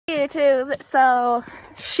YouTube. So,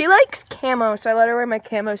 she likes camo, so I let her wear my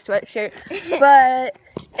camo sweatshirt. But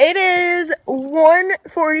it is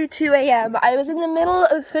 1:42 a.m. I was in the middle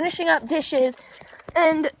of finishing up dishes,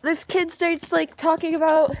 and this kid starts, like, talking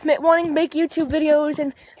about wanting to make YouTube videos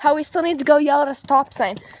and how we still need to go yell at a stop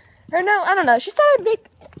sign. Or no, I don't know. She said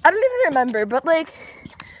I don't even remember, but, like,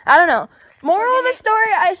 I don't know. Moral of the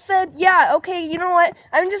story, I said, yeah, okay, you know what?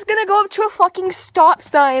 I'm just gonna go up to a fucking stop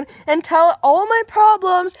sign and tell it all my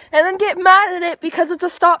problems and then get mad at it because it's a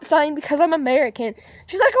stop sign because I'm American.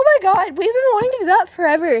 She's like, oh my god, we've been wanting to do that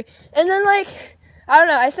forever. And then, like, I don't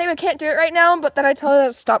know, I say we can't do it right now, but then I tell her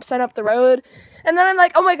there's a stop sign up the road. And then I'm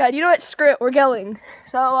like, oh my god, you know what? Screw it, we're going.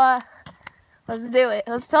 So, let's do it.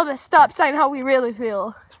 Let's tell the stop sign how we really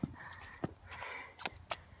feel.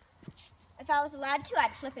 If I was allowed to,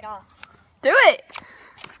 I'd flip it off. Do it!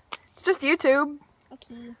 It's just YouTube.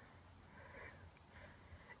 Okay.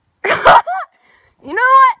 You know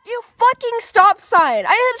what? You fucking stop sign.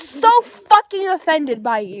 I am so fucking offended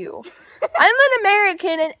by you. I'm an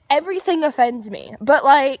American and everything offends me. But,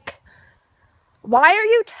 like, why are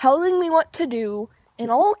you telling me what to do in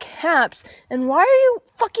all caps? And why are you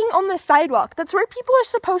fucking on the sidewalk? That's where people are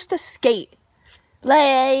supposed to skate.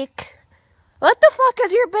 Like, what the fuck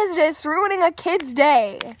is your business ruining a kid's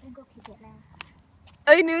day?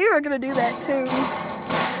 I knew you were gonna do that too.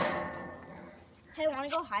 Hey, wanna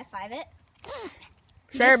go high five it?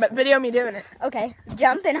 Sure, but video me doing it. Okay,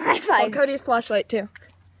 jump and high five. Oh, Cody's flashlight too.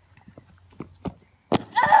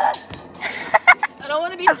 I don't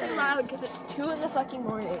want to be too loud because it's 2 in the fucking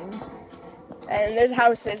morning. And there's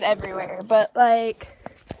houses everywhere. But, like,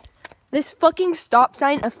 this fucking stop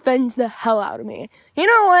sign offends the hell out of me. You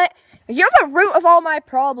know what? You're the root of all my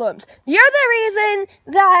problems. You're the reason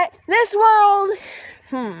that this world...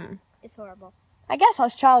 It's horrible. I guess I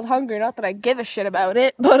was child hungry, not that I give a shit about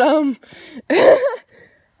it, but, I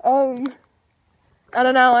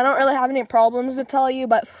don't know, I don't really have any problems to tell you,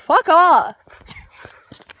 but fuck off!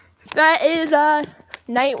 That is,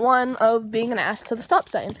 night 1 of being an ass to the stop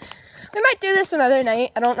sign. We might do this another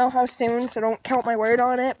night, I don't know how soon, so don't count my word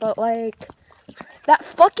on it, but, like, that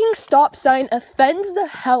fucking stop sign offends the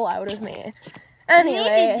hell out of me.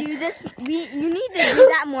 Anyway. You need to do this. You need to do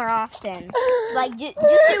that more often. Like, just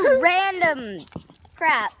do random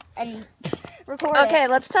crap and record it. Okay,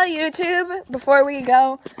 let's tell YouTube, before we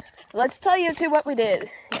go, let's tell YouTube what we did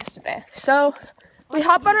yesterday. So, we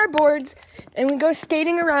hop on our boards, and we go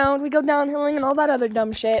skating around, we go downhilling and all that other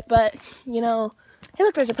dumb shit, but, you know, hey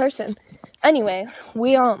look, there's a person. Anyway,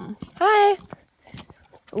 we, hi.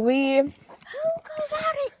 We... Who goes out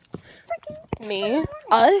at freaking... Me.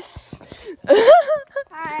 Us.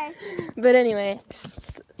 Hi. But anyway,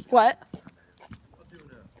 what?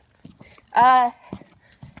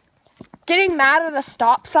 Getting mad at a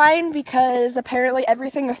stop sign because apparently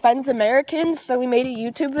everything offends Americans, so we made a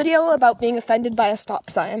YouTube video about being offended by a stop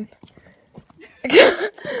sign.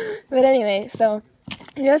 But anyway, so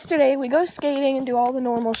yesterday we go skating and do all the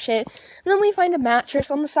normal shit, and then we find a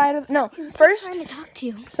mattress on the side of, no, first, Trying to talk to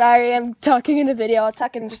you. sorry, I'm talking in a video, I'll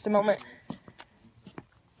talk in just a moment.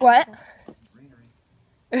 What?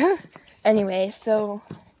 Anyway, so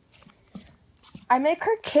I make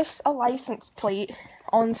her kiss a license plate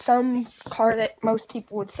on some car that most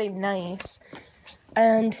people would say nice.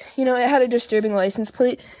 And, you know, it had a disturbing license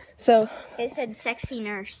plate. So It said sexy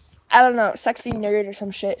nurse. I don't know, sexy nerd or some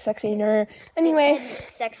shit, sexy nerd. Anyway,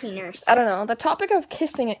 Sexy nurse. I don't know, the topic of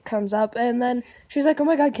kissing it comes up, and then she's like, oh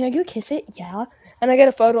my god, can I go kiss it? Yeah. And I get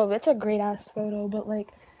a photo of it. It's a great ass photo, but like,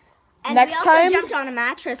 And next we also time, jumped on a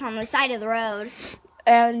mattress on the side of the road.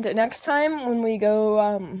 and next time when we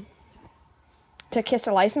go to kiss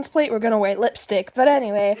a license plate, we're gonna wear lipstick. But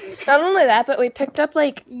anyway, not only that, but we picked up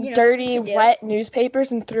like dirty, wet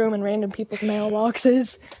newspapers and threw them in random people's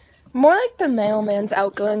mailboxes. More like the mailman's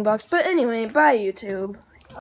outgoing box. But anyway, bye YouTube.